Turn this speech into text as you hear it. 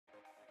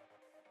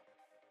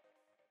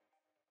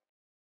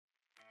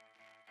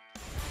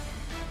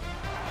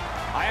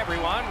Hi,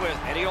 everyone, with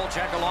Eddie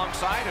Olczyk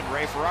alongside and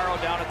Ray Ferraro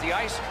down at the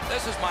ice.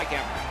 This is Mike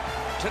Emery.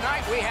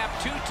 Tonight, we have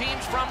two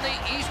teams from the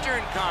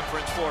Eastern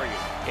Conference for you.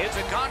 It's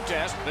a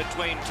contest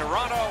between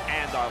Toronto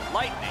and the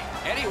Lightning.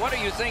 Eddie, what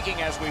are you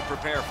thinking as we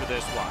prepare for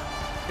this one?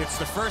 It's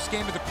the first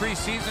game of the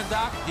preseason,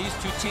 Doc. These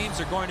two teams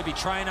are going to be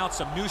trying out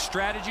some new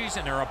strategies,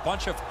 and there are a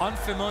bunch of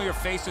unfamiliar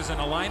faces in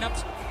the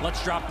lineups.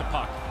 Let's drop the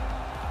puck.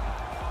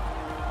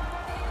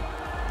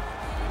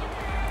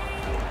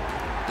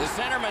 The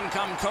centermen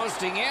come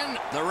coasting in.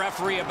 The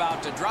referee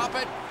about to drop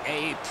it.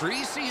 A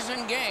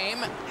preseason game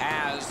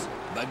has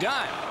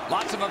begun.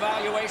 Lots of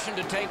evaluation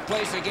to take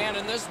place again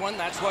in this one.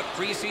 That's what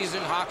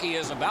preseason hockey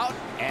is about.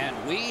 And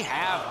we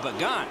have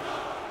begun.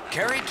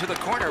 Carried to the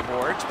corner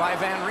boards by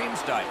Van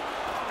Riemsdyk.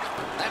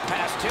 That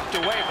pass tipped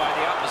away by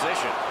the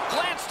opposition.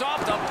 Glanced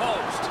off the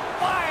post.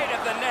 Wide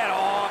of the net.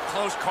 Oh,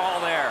 close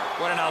call there.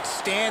 What an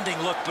outstanding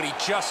look, but he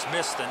just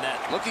missed the net.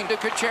 Looking to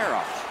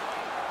Kucherov.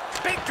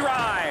 Big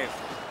drive.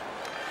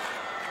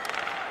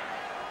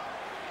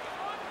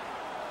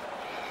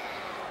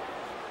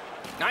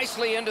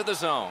 Nicely into the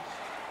zone.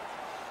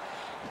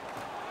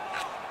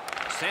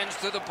 Sends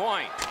to the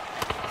point.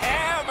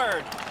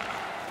 Hammered.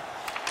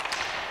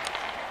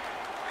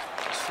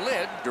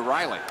 Slid to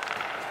Riley.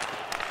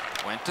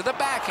 Went to the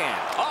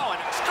backhand. Oh, and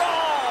it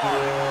scored!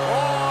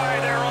 Boy,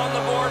 they're on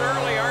the board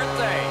early, aren't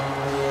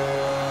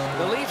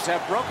they? The Leafs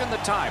have broken the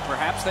tie.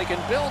 Perhaps they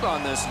can build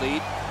on this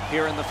lead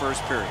here in the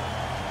first period.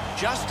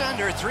 Just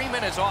under 3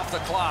 minutes off the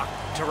clock.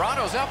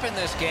 Toronto's up in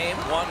this game,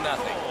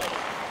 1-0.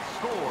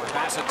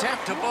 Pass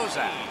attempt to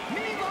Bozak.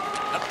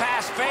 The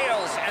pass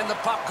fails, and the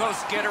puck goes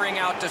skittering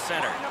out to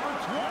center.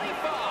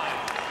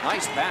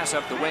 Nice pass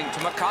up the wing to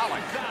McCollum.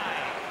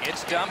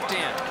 It's dumped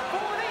in.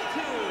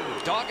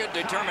 Dogged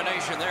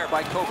determination there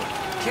by Coburn.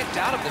 Kicked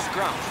out of the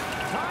scrum.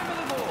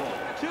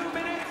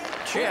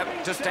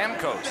 Chip to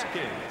Stamkos.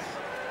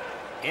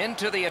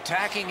 Into the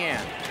attacking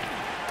end.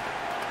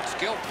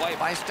 Skill play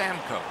by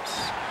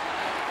Stamkos.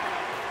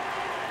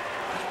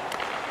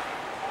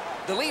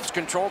 The Leafs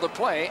control the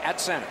play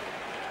at center.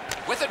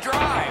 With a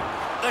drive.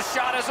 The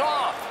shot is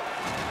off.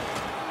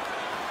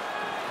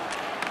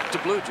 To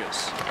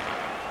Blujas.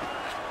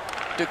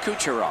 To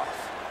Kucherov.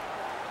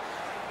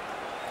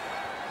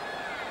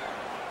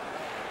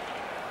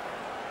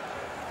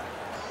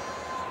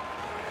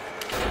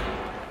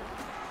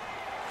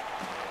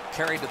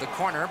 Carried to the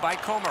corner by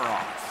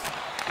Komarov.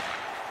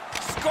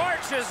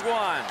 Scorches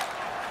one.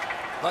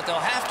 But they'll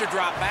have to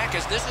drop back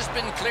as this has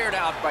been cleared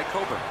out by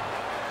Coburn.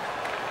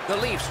 The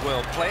Leafs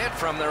will play it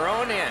from their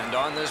own end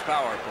on this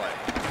power play.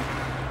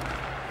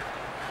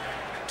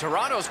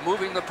 Toronto's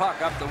moving the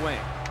puck up the wing.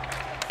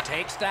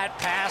 Takes that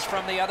pass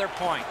from the other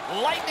point.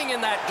 Lightning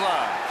in that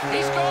glove.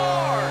 He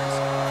scores!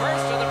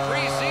 First of the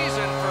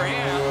preseason for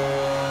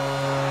him.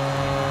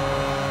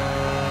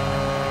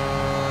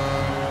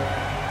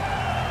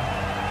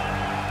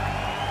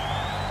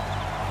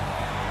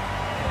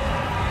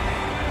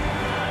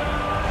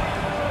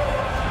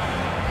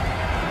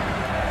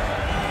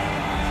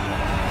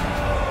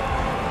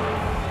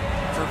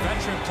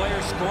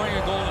 Players scoring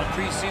a goal in the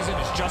preseason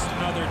is just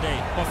another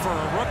day. But for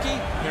a rookie,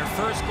 their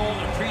first goal in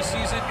the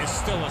preseason is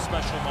still a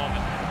special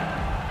moment.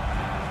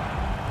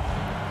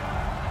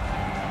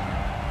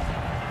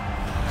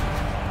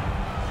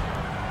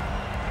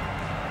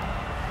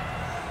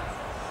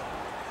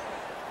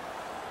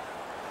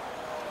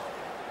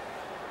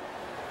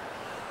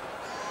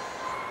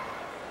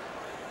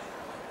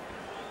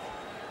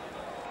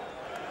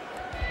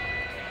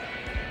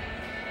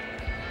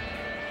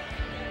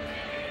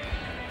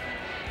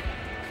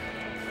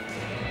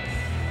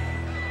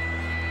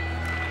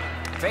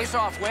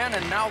 Face-off win,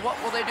 and now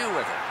what will they do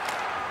with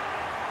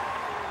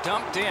it?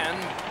 Dumped in.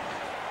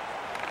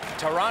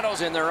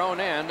 Toronto's in their own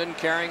end and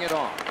carrying it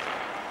on.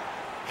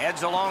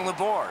 Heads along the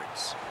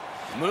boards.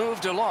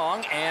 Moved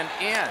along and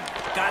in.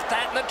 Got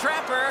that in the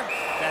trapper.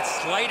 That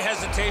slight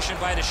hesitation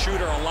by the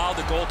shooter allowed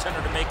the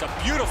goaltender to make a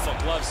beautiful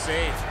glove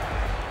save.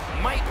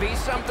 Might be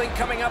something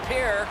coming up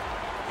here.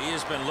 He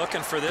has been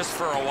looking for this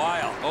for a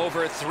while.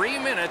 Over 3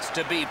 minutes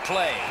to be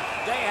played.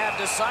 They have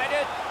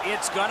decided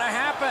it's gonna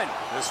happen.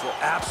 This will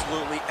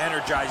absolutely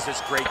energize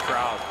this great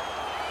crowd.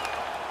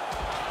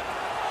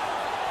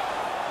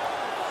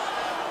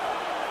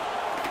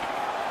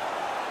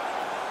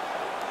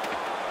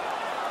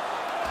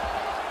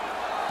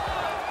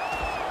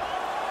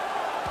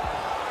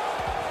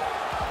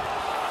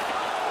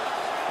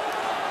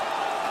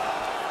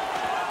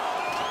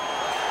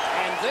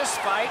 This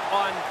fight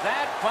on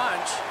that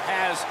punch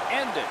has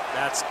ended.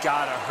 That's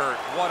gotta hurt.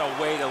 What a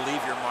way to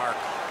leave your mark.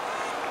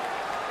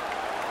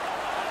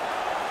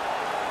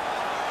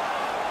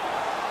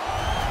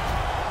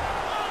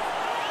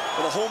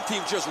 Well, the home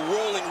team just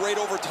rolling right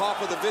over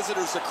top of the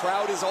visitors. The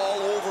crowd is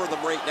all over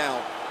them right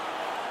now.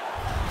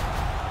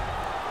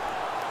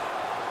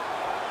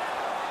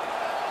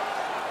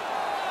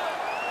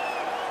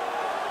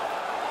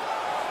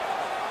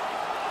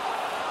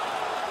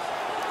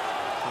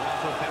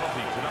 Penalty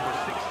to number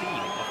 16,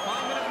 a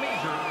 5-minute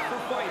major for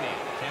fighting.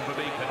 Tampa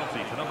Bay penalty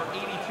to number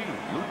 82,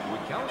 Luke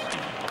Witkowski,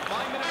 a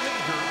 5-minute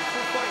major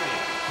for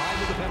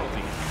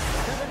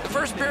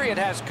first period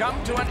has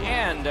come to an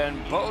end,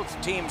 and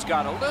both teams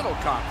got a little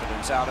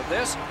confidence out of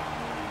this.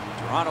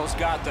 Toronto's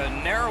got the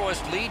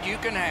narrowest lead you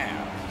can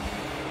have.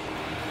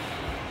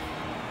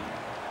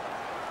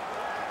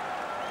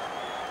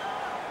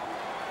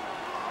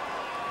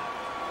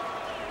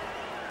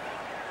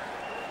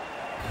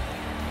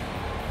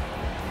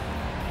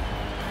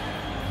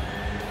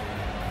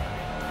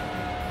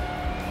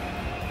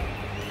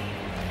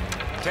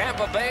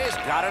 Tampa Bay's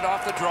got it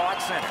off the draw at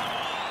center.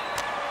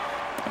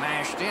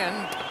 Mashed in.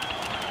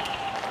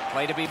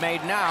 Play to be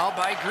made now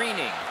by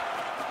Greening.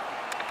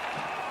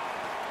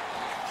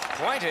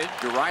 Pointed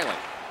to Riley.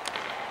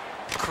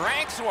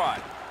 Cranks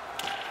one.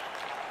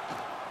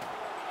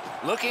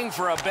 Looking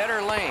for a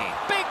better lane.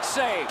 Big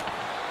save.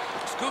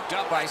 Scooped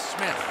up by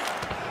Smith.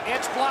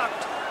 It's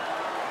blocked.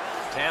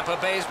 Tampa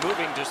Bay's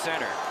moving to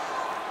center.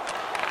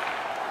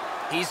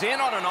 He's in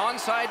on an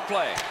onside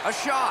play. A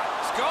shot.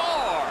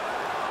 Score!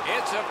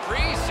 It's a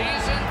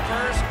preseason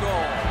first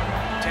goal.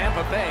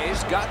 Tampa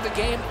Bay's got the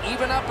game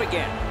even up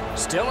again.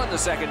 Still in the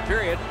second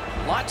period.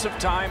 Lots of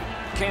time.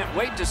 Can't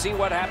wait to see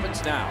what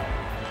happens now.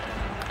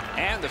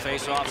 And the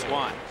faceoff's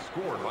won.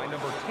 Scored by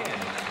number 10,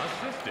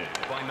 assisted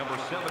by number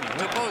 71.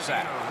 To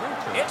Bozak.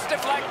 It's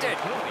deflected.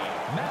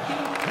 Time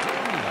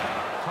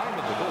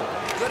of the goal.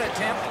 Good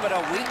attempt, but a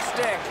weak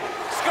stick.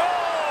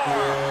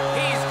 Score!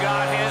 He's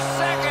got his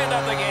second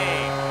of the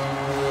game.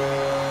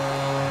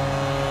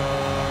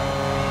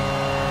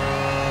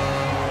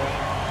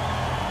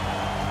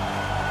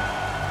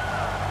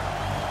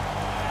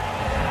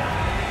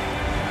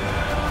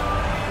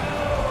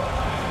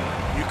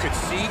 Could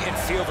see and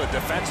feel the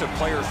defensive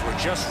players were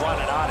just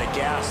running out of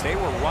gas. They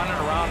were running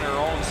around their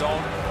own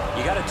zone.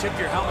 You got to tip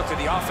your helmet to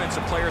the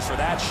offensive players for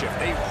that shift.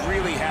 They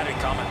really had it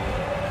coming.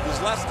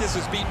 Zleskis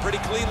is beat pretty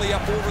cleanly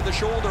up over the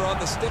shoulder on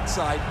the stick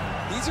side.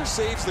 These are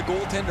saves the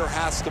goaltender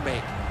has to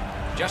make.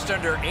 Just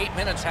under 8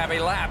 minutes have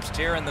elapsed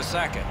here in the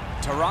second.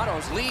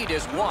 Toronto's lead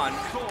is 1,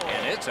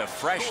 and it's a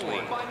fresh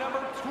lead. By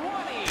number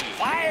 20.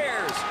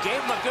 Fires!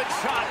 Gave him a good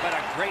shot, but a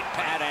great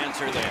pad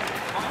answer there.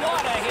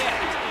 What a hit!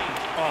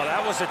 Oh,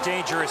 that was a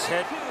dangerous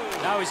hit.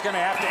 Now he's going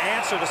to have to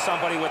answer to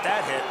somebody with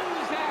that hit.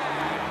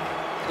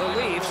 The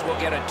Leafs will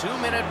get a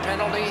 2-minute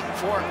penalty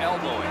for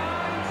elbowing.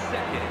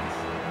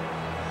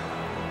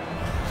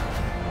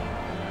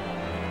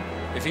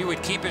 If he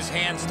would keep his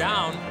hands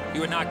down, he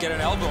would not get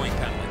an elbowing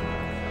penalty.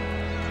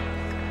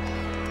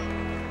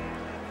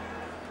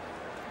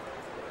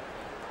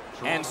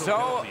 And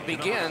so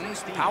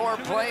begins power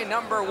play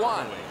number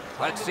 1.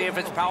 Let's see if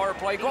it's power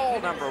play goal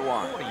number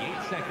 1.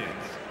 48 seconds.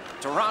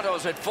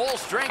 Toronto's at full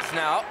strength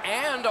now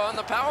and on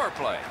the power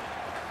play.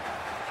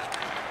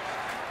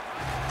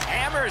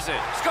 Hammers it.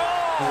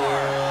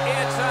 Score!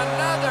 It's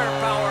another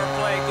power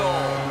play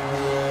goal.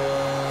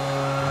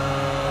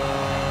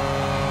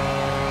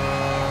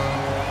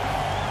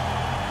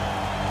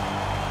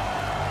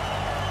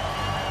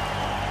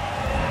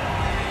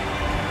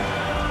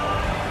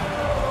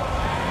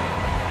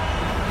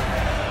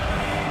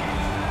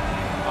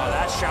 Oh,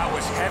 that shot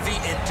was heavy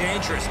and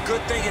dangerous.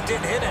 Good thing it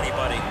didn't hit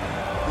anybody.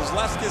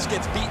 Zleskis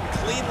gets beaten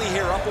cleanly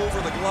here up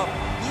over the glove.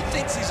 He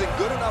thinks he's in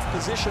good enough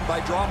position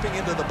by dropping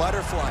into the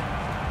butterfly.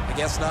 I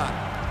guess not.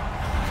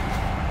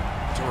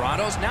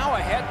 Toronto's now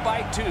ahead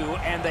by 2,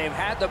 and they've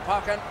had the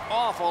puck an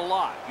awful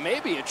lot.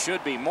 Maybe it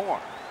should be more.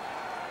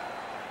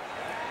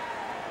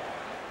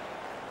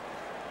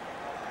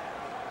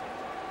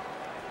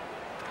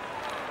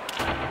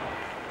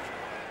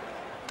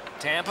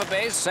 Tampa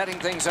Bay's setting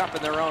things up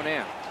in their own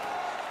end.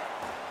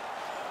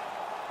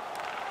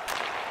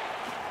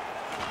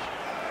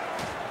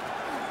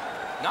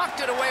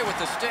 Knocked it away with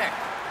the stick.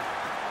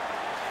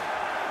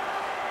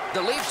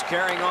 The Leafs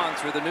carrying on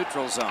through the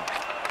neutral zone.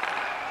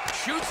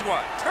 Shoots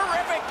one.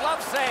 Terrific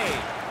glove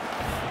save.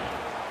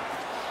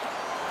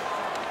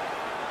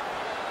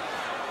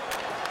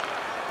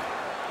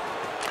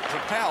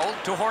 Propelled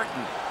to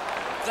Horton.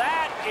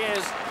 That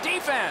is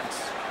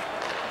defense.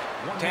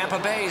 Tampa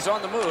Bay's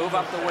on the move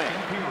up the wing.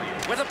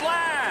 With a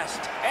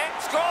blast.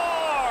 And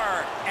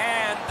score!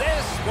 And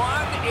this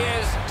one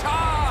is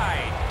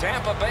tied.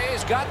 Tampa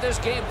Bay's got this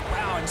game.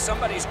 Wow, and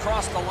somebody's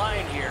crossed the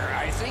line here.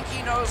 I think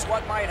he knows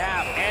what might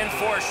happen. And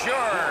for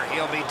sure,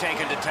 he'll be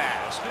taken to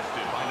task.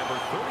 Assisted by number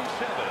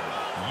 37,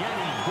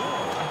 Yanni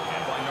Gourde,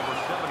 and by number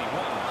 71,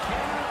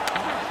 Ken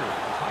Richard.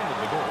 Time of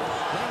the goal,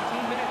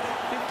 19 minutes,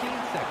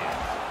 15 seconds.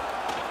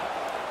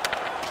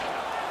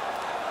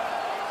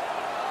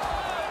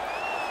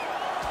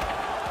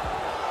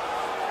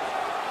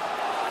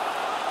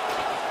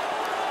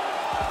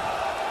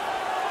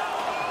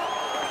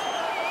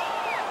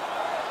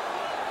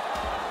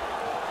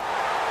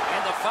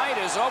 Fight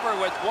is over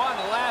with one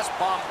last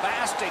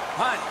bombastic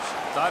punch.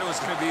 Thought it was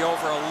going to be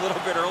over a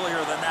little bit earlier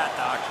than that,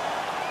 Doc.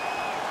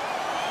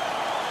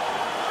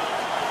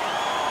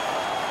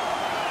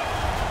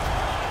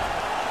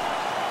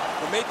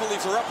 The Maple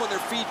Leafs are up on their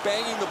feet,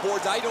 banging the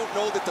boards. I don't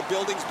know that the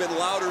building's been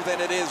louder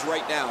than it is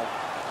right now.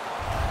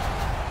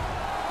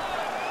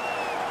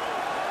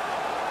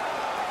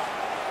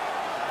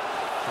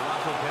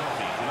 Toronto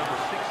penalty to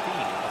number 16,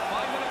 a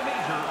 5-minute a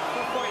major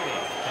for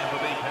fighting. Tampa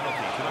Bay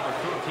penalty to number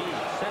 13,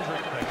 Cedric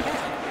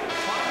McKinnon.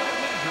 5-minute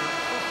major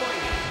for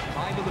fighting.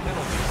 Time of the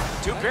penalty.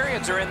 2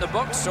 periods are in the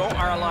books, so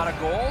are a lot of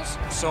goals.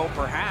 So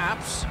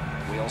perhaps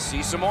we'll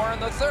see some more in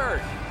the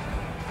third.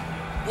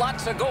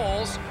 Lots of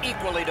goals,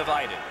 equally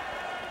divided.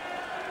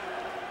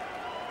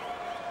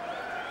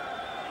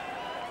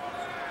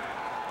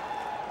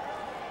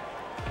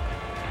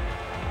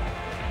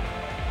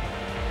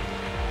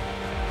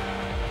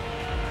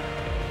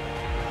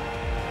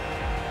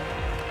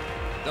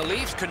 The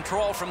Leafs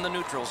control from the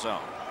neutral zone.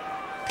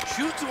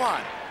 Shoots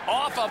one.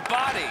 Off a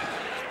body.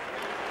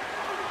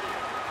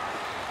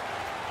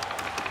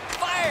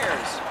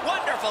 Fires.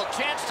 Wonderful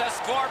chance to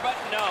score, but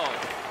no.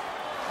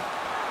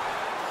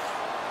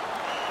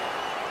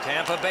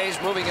 Tampa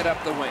Bay's moving it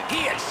up the wing.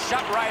 He is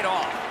shut right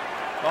off.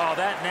 Oh,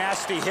 that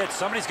nasty hit.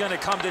 Somebody's going to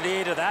come to the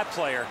aid of that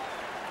player.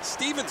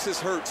 Stevens is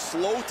hurt.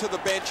 Slow to the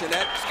bench, and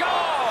that... Score! A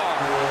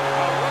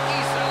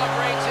rookie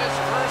celebrates his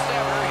first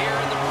ever here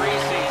in the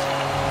preseason.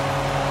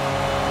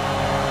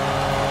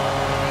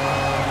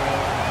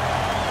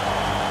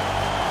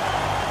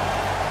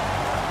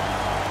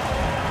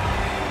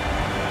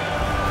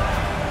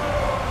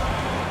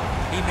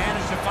 He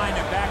managed to find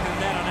it back in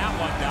the net on that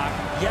one, Doc.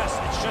 Yes,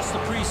 it's just the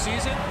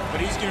preseason,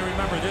 but he's going to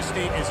remember this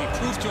date as he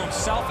proved to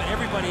himself and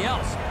everybody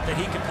else that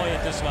he can play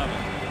at this level.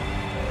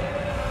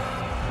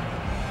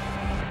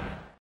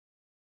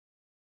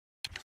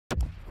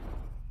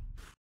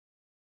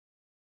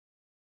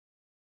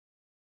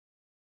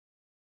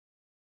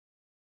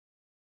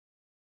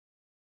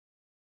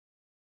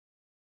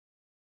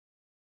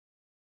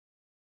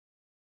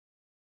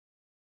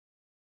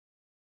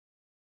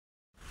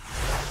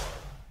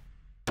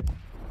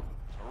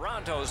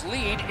 Toronto's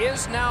lead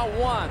is now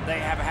 1. They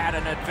have had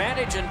an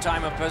advantage in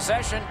time of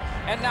possession,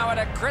 and now at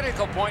a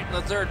critical point in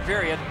the third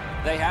period,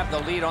 they have the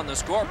lead on the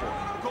scoreboard.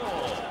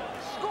 Goal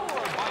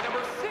scored by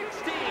number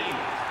 16.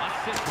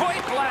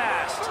 Point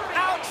blast!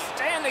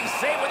 Outstanding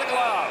save with a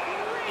glove.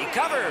 He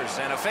covers,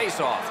 and a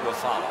face-off will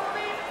follow.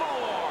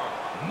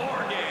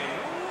 Morgan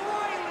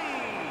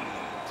Riley.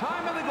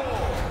 Time of the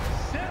goal,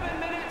 7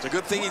 minutes. It's a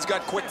good thing he's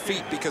got quick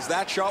feet, because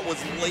that shot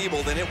was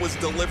labeled and it was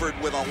delivered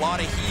with a lot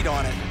of heat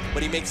on it,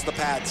 but he makes the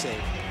pad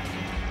save.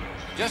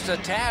 Just a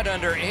tad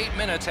under 8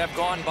 minutes have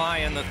gone by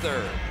in the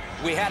third.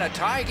 We had a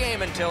tie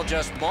game until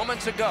just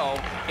moments ago.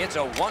 It's a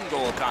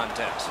 1-goal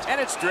contest,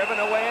 and it's driven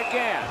away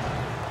again.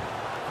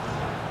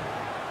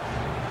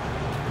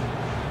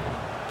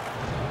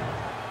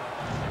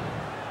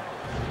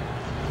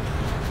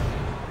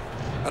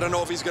 I don't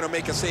know if he's going to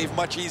make a save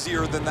much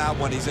easier than that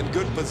one. He's in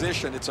good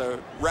position. It's a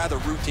rather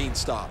routine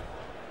stop.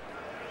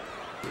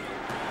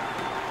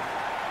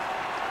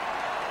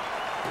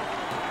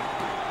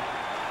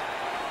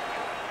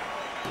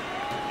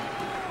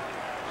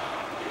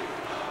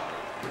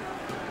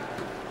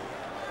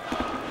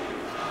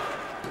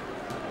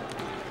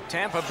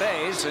 Tampa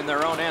Bay's in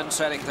their own end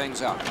setting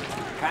things up.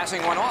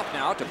 Passing one off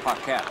now to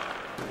Paquette.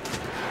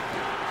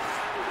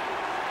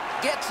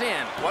 Gets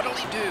in. What'll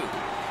he do?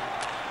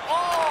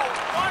 Oh,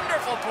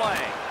 wonderful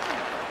play.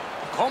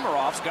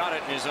 Komarov's got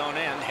it in his own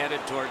end,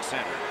 headed towards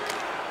center.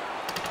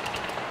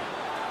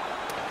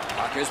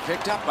 Puck is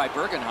picked up by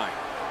Bergenheim.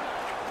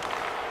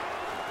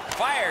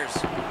 Fires.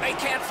 They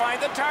can't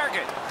find the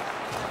target.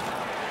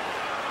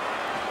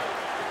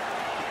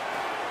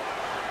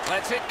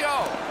 Lets it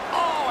go.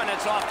 Oh, and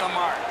it's off the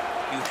mark.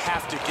 You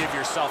have to give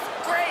yourself...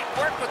 Great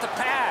work with the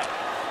pad.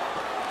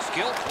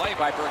 Skilled play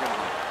by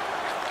Bergenheim.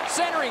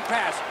 Centering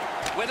pass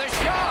with a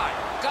shot.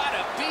 Got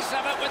a piece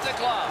of it with the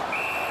glove.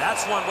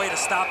 That's one way to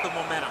stop the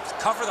momentum.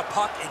 Cover the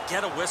puck and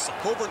get a whistle.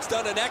 Coburn's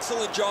done an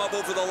excellent job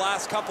over the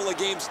last couple of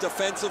games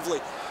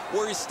defensively.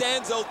 Where he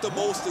stands out the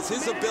most is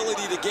his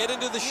ability to get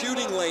into the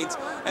shooting lanes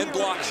and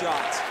block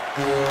shots.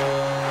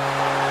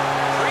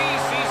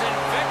 Preseason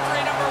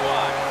victory number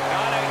 1.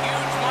 Not a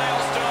huge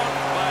milestone,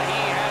 but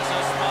he has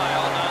a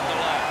smile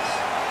nonetheless.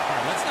 All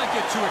right, let's not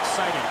get too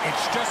excited.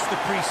 It's just the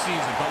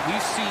preseason, but we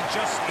see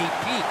just a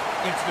peek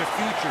into the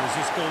future as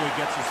this goalie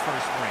gets his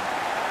first ring.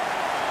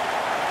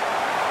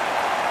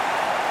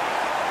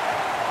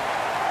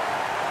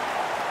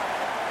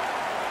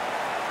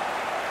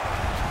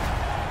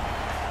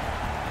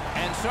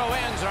 So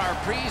ends our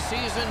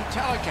preseason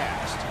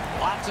telecast.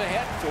 Lots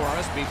ahead for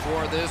us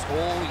before this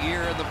whole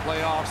year and the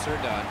playoffs are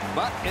done.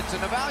 But it's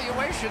an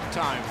evaluation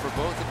time for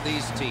both of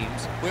these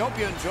teams. We hope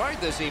you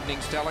enjoyed this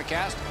evening's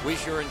telecast. We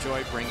sure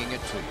enjoyed bringing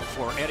it to you.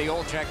 For Eddie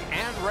Olczyk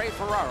and Ray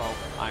Ferraro,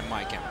 I'm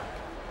Mike Emmer.